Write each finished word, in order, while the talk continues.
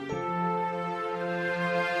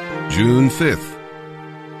June 5th.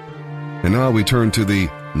 And now we turn to the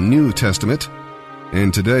New Testament,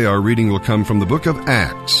 and today our reading will come from the book of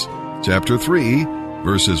Acts, chapter 3,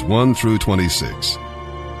 verses 1 through 26,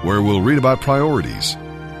 where we'll read about priorities.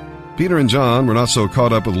 Peter and John were not so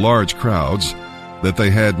caught up with large crowds that they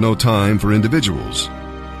had no time for individuals,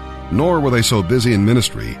 nor were they so busy in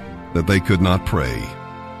ministry that they could not pray.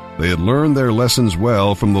 They had learned their lessons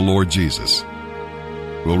well from the Lord Jesus.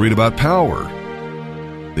 We'll read about power.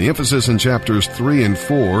 The emphasis in chapters 3 and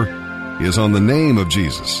 4 is on the name of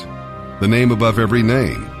Jesus, the name above every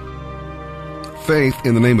name. Faith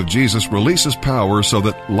in the name of Jesus releases power so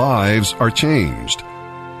that lives are changed.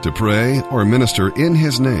 To pray or minister in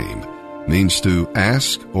His name means to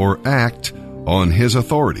ask or act on His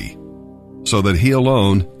authority so that He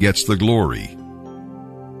alone gets the glory.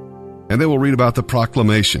 And then we'll read about the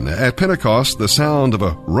proclamation. At Pentecost, the sound of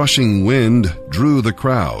a rushing wind drew the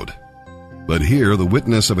crowd. But here, the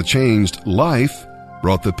witness of a changed life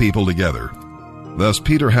brought the people together. Thus,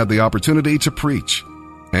 Peter had the opportunity to preach,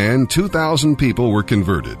 and 2,000 people were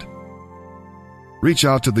converted. Reach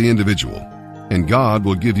out to the individual, and God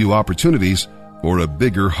will give you opportunities for a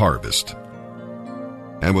bigger harvest.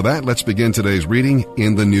 And with that, let's begin today's reading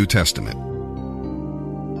in the New Testament.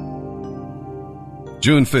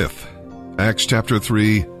 June 5th, Acts chapter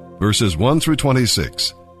 3, verses 1 through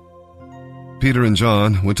 26. Peter and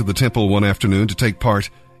John went to the temple one afternoon to take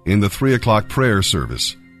part in the 3:00 prayer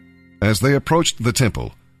service. As they approached the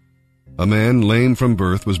temple, a man lame from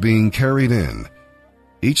birth was being carried in.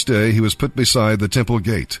 Each day he was put beside the temple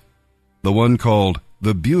gate, the one called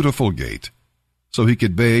the Beautiful Gate, so he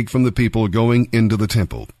could beg from the people going into the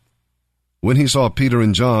temple. When he saw Peter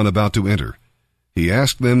and John about to enter, he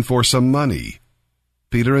asked them for some money.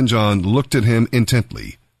 Peter and John looked at him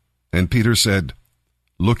intently, and Peter said,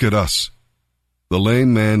 "Look at us." The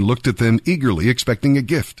lame man looked at them eagerly, expecting a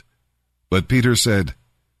gift. But Peter said,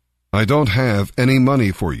 "I don't have any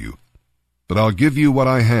money for you, but I'll give you what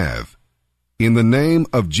I have. In the name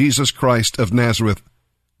of Jesus Christ of Nazareth,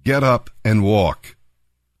 get up and walk."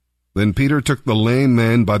 Then Peter took the lame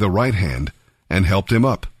man by the right hand and helped him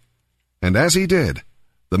up. And as he did,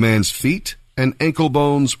 the man's feet and ankle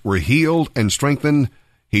bones were healed and strengthened.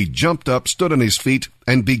 He jumped up, stood on his feet,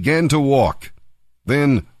 and began to walk.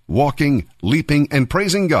 Then, walking, leaping, and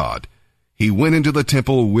praising God, he went into the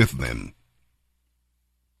temple with them.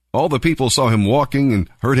 All the people saw him walking and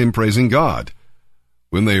heard him praising God.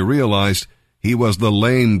 When they realized he was the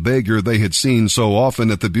lame beggar they had seen so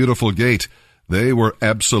often at the Beautiful Gate, they were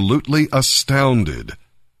absolutely astounded.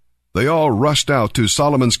 They all rushed out to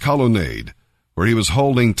Solomon's colonnade, where he was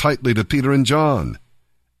holding tightly to Peter and John.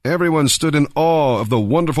 Everyone stood in awe of the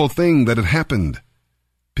wonderful thing that had happened.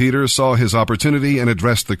 Peter saw his opportunity and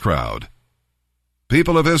addressed the crowd.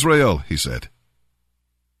 "People of Israel," he said,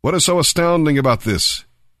 "what is so astounding about this?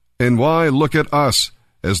 And why look at us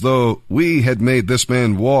as though we had made this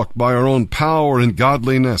man walk by our own power and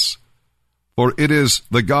godliness? For it is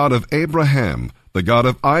the God of Abraham, the God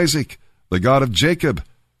of Isaac, the God of Jacob,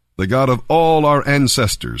 the God of all our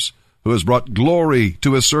ancestors, who has brought glory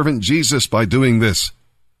to His servant Jesus by doing this.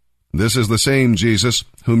 This is the same Jesus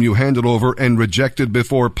whom you handed over and rejected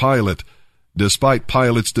before Pilate, despite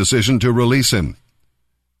Pilate's decision to release him.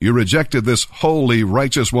 You rejected this holy,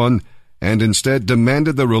 righteous one and instead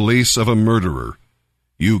demanded the release of a murderer.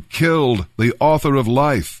 You killed the author of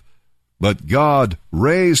life, but God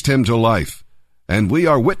raised him to life, and we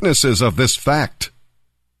are witnesses of this fact.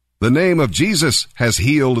 The name of Jesus has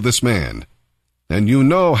healed this man, and you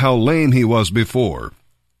know how lame he was before.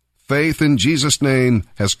 Faith in Jesus' name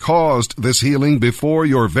has caused this healing before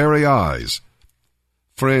your very eyes.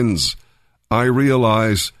 Friends, I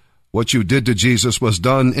realize what you did to Jesus was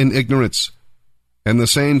done in ignorance, and the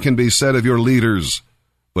same can be said of your leaders.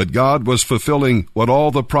 But God was fulfilling what all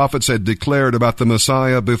the prophets had declared about the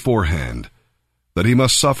Messiah beforehand, that he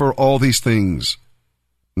must suffer all these things.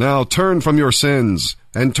 Now turn from your sins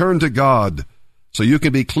and turn to God, so you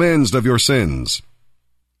can be cleansed of your sins.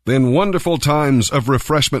 Then wonderful times of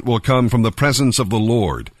refreshment will come from the presence of the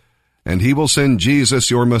Lord, and he will send Jesus,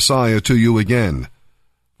 your Messiah, to you again.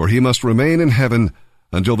 For he must remain in heaven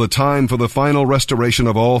until the time for the final restoration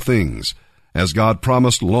of all things, as God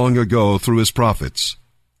promised long ago through his prophets.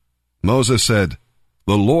 Moses said,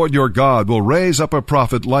 "The Lord your God will raise up a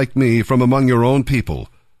prophet like me from among your own people.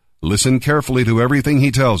 Listen carefully to everything he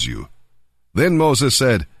tells you." Then Moses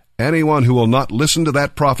said, "Anyone who will not listen to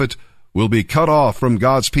that prophet will be cut off from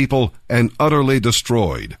God's people and utterly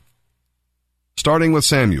destroyed." Starting with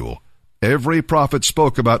Samuel, every prophet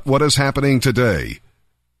spoke about what is happening today.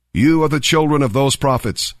 You are the children of those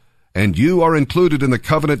prophets, and you are included in the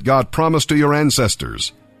covenant God promised to your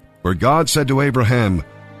ancestors. where God said to Abraham,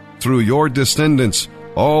 "Through your descendants,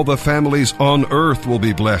 all the families on earth will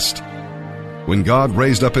be blessed." When God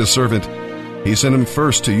raised up his servant, he sent him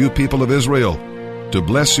first to you people of Israel, to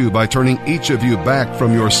bless you by turning each of you back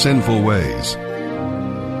from your sinful ways.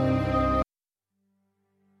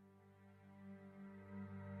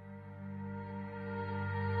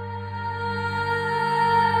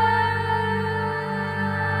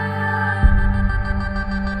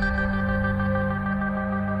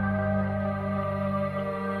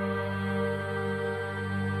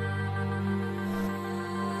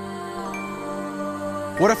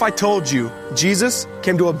 What if I told you Jesus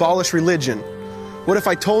came to abolish religion? What if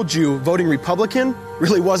I told you voting Republican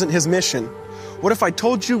really wasn't his mission? What if I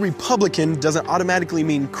told you Republican doesn't automatically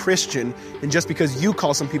mean Christian, and just because you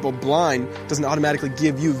call some people blind doesn't automatically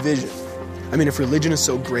give you vision? I mean, if religion is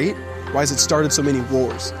so great, why has it started so many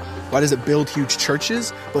wars? Why does it build huge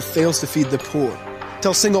churches but fails to feed the poor?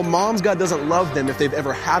 Tell single moms God doesn't love them if they've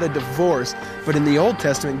ever had a divorce, but in the Old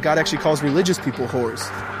Testament, God actually calls religious people whores.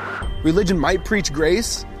 Religion might preach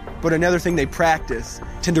grace, but another thing they practice.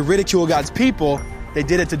 Tend to ridicule God's people. They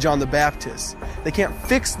did it to John the Baptist. They can't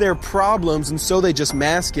fix their problems, and so they just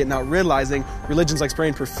mask it, not realizing religion's like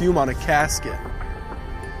spraying perfume on a casket.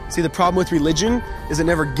 See, the problem with religion is it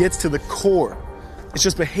never gets to the core. It's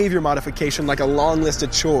just behavior modification, like a long list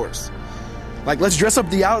of chores. Like, let's dress up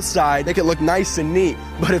the outside, make it look nice and neat.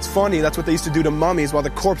 But it's funny, that's what they used to do to mummies while the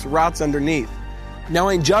corpse rots underneath. Now,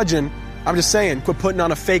 I ain't judging. I'm just saying, quit putting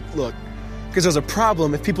on a fake look. Because there's a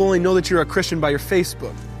problem if people only know that you're a Christian by your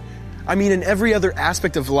Facebook. I mean, in every other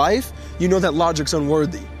aspect of life, you know that logic's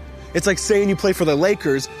unworthy. It's like saying you play for the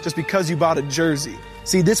Lakers just because you bought a jersey.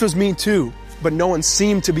 See, this was me too, but no one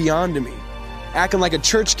seemed to be on to me. Acting like a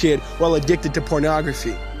church kid while addicted to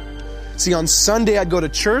pornography. See, on Sunday I'd go to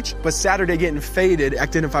church, but Saturday getting faded,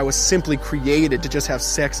 acting if I was simply created to just have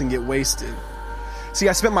sex and get wasted. See,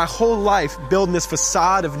 I spent my whole life building this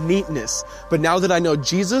facade of neatness, but now that I know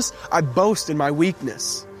Jesus, I boast in my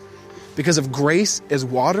weakness. Because if grace is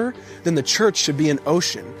water, then the church should be an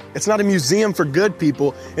ocean. It's not a museum for good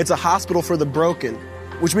people, it's a hospital for the broken.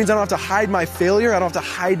 Which means I don't have to hide my failure, I don't have to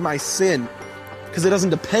hide my sin. Because it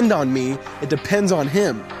doesn't depend on me, it depends on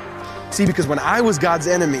Him. See, because when I was God's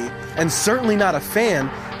enemy, and certainly not a fan,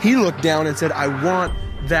 He looked down and said, I want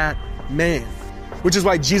that man. Which is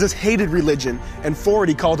why Jesus hated religion, and for it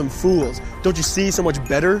He called them fools. Don't you see so much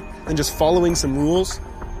better than just following some rules?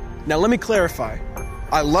 Now let me clarify.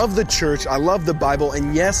 I love the church, I love the Bible,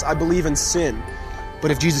 and yes, I believe in sin.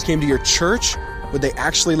 But if Jesus came to your church, would they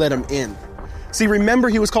actually let Him in? See, remember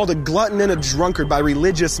He was called a glutton and a drunkard by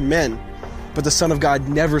religious men. But the Son of God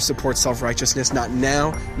never supports self-righteousness, not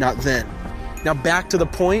now, not then. Now back to the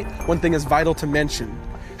point, one thing is vital to mention.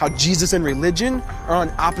 How Jesus and religion are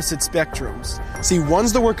on opposite spectrums. See,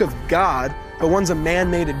 one's the work of God, but one's a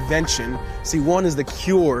man-made invention. See, one is the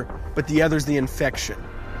cure, but the other's the infection.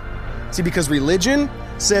 See, because religion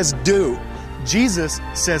says do. Jesus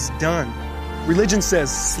says done. Religion says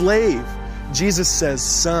slave. Jesus says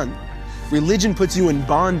son. Religion puts you in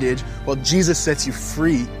bondage, while Jesus sets you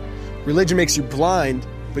free. Religion makes you blind,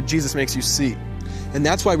 but Jesus makes you see. And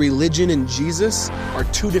that's why religion and Jesus are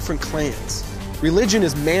two different clans. Religion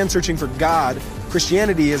is man searching for God.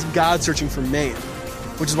 Christianity is God searching for man.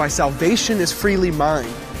 Which is why salvation is freely mine,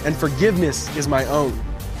 and forgiveness is my own.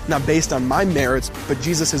 Not based on my merits, but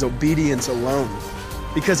Jesus' obedience alone.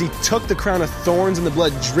 Because He took the crown of thorns and the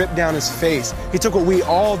blood dripped down His face. He took what we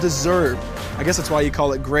all deserved. I guess that's why you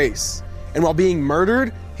call it grace. And while being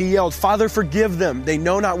murdered, He yelled, Father, forgive them. They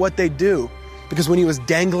know not what they do. Because when He was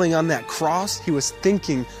dangling on that cross, He was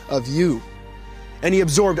thinking of you. And He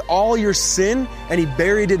absorbed all your sin, and He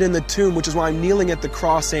buried it in the tomb, which is why I'm kneeling at the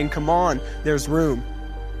cross saying, come on, there's room.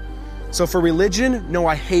 So for religion, no,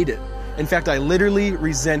 I hate it. In fact, I literally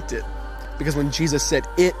resent it. Because when Jesus said,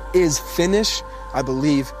 it is finished, I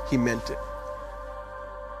believe He meant it.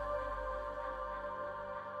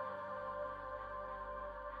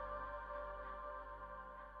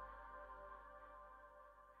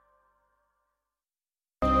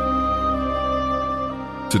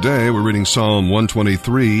 Today we're reading Psalm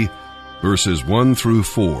 123, verses 1 through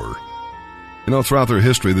 4. Throughout their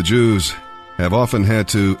history, the Jews have often had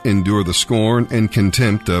to endure the scorn and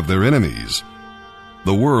contempt of their enemies.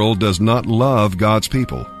 The world does not love God's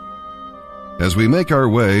people. As we make our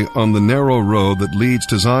way on the narrow road that leads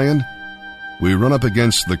to Zion, we run up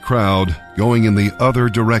against the crowd going in the other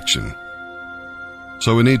direction.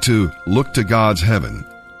 So we need to look to God's heaven.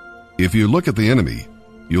 If you look at the enemy,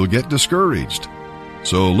 you'll get discouraged.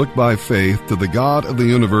 So look by faith to the God of the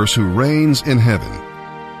universe who reigns in heaven.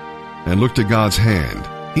 And look to God's hand.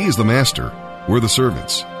 He is the master. We're the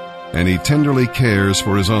servants. and he tenderly cares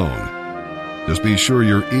for his own. Just be sure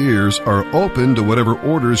your ears are open to whatever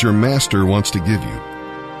orders your master wants to give you.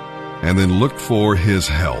 And then look for his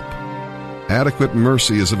help. Adequate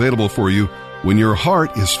mercy is available for you when your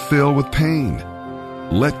heart is filled with pain.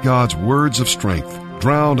 Let God's words of strength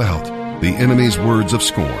drown out the enemy's words of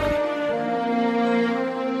scorn.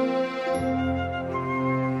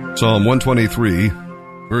 Psalm 123,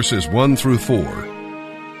 verses 1 through 4.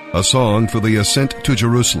 A song for the ascent to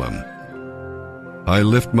Jerusalem. I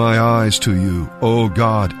lift my eyes to you, O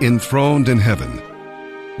God, enthroned in heaven.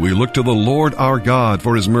 We look to the Lord our God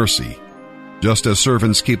for his mercy, just as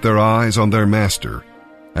servants keep their eyes on their master,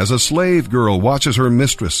 as a slave girl watches her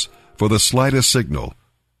mistress for the slightest signal.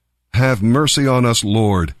 Have mercy on us,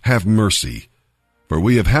 Lord, have mercy, for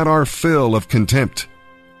we have had our fill of contempt.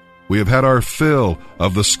 We have had our fill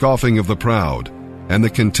of the scoffing of the proud and the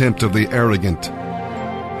contempt of the arrogant.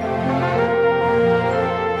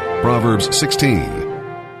 Proverbs 16,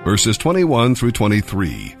 verses 21 through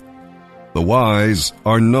 23. The wise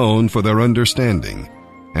are known for their understanding,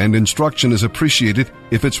 and instruction is appreciated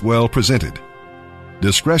if it's well presented.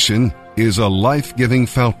 Discretion is a life-giving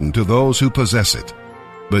fountain to those who possess it,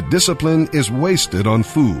 but discipline is wasted on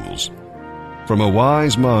fools. From a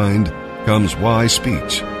wise mind comes wise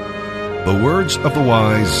speech. The words of the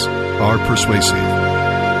wise are persuasive.